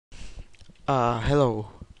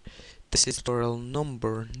Hello. This is tutorial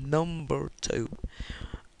number 2.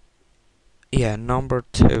 Yeah, number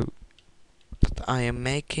 2 that I am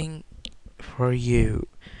making for you.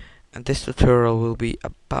 And this tutorial will be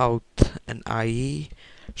about an IE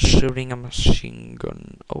shooting a machine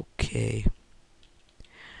gun. Okay.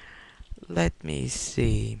 Let me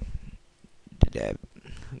see.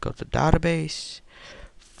 Go to database,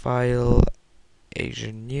 file,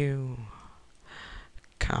 Asian new,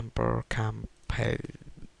 campaign,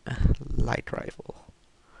 light rifle.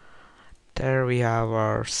 There we have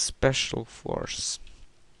our special force.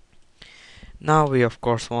 Now we of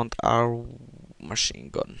course want our machine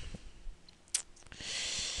gun.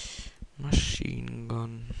 Machine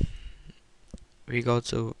gun. We go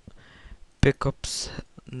to pickups,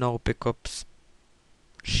 no pickups,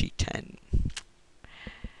 sheet 10.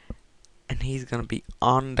 And he's gonna be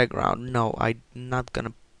on the ground. No, I'm not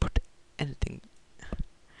gonna put anything.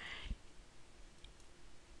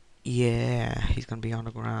 Yeah, he's gonna be on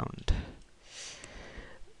the ground.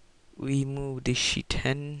 We move the sheet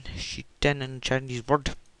 10 in Chinese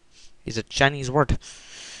word. Is a Chinese word.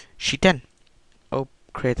 Sheet 10. Oh,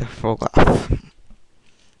 create a photograph.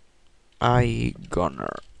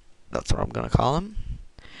 Gunner. That's what I'm gonna call him.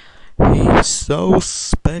 He's so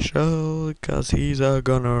special because he's a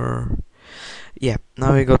gunner. Yeah,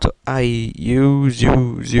 now we go to use.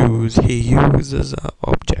 He uses an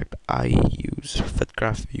object. Use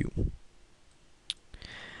photograph view.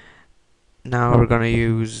 Now we're gonna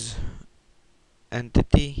use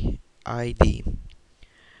entity ID.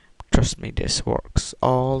 Trust me, this works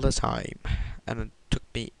all the time, and it took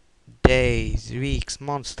me days, weeks,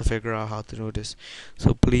 months to figure out how to do this.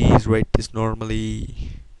 So please rate this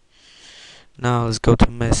normally. Now let's go to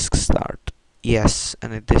misc start. Yes,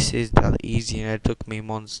 and this is that easy, and it took me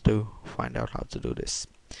months to find out how to do this.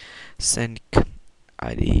 Sync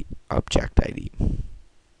ID, object ID.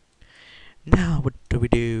 Now what do we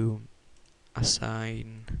do?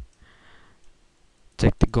 Assign.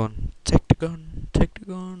 Take the gun.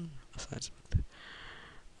 Assign select.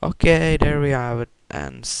 Okay, there we have it,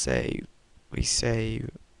 and save. We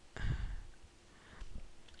save.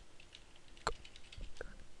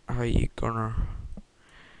 Are you gonna?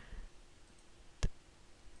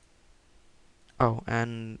 Oh,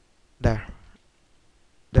 and there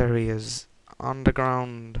he is on the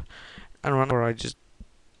ground. And whenever I just,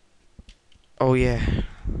 oh yeah,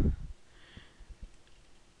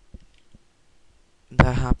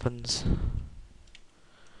 that happens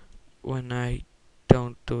when I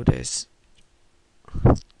don't do this.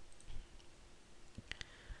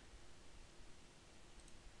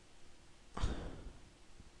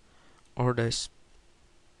 Or this.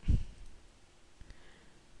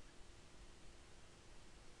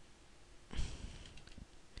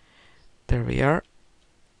 There we are.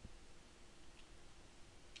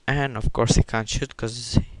 And of course he can't shoot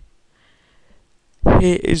because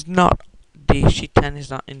he is not. The sheet 10 is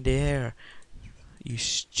not in the air. You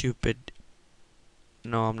stupid.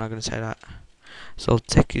 No, I'm not gonna say that. So I'll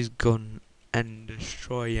take his gun and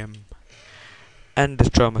destroy him. And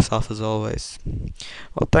destroy myself as always.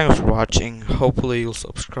 Well, thanks for watching. Hopefully you'll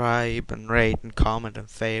subscribe and rate and comment and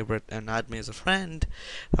favorite and add me as a friend.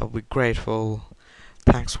 I'll be grateful.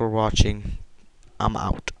 Thanks for watching. I'm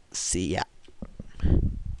out. See ya.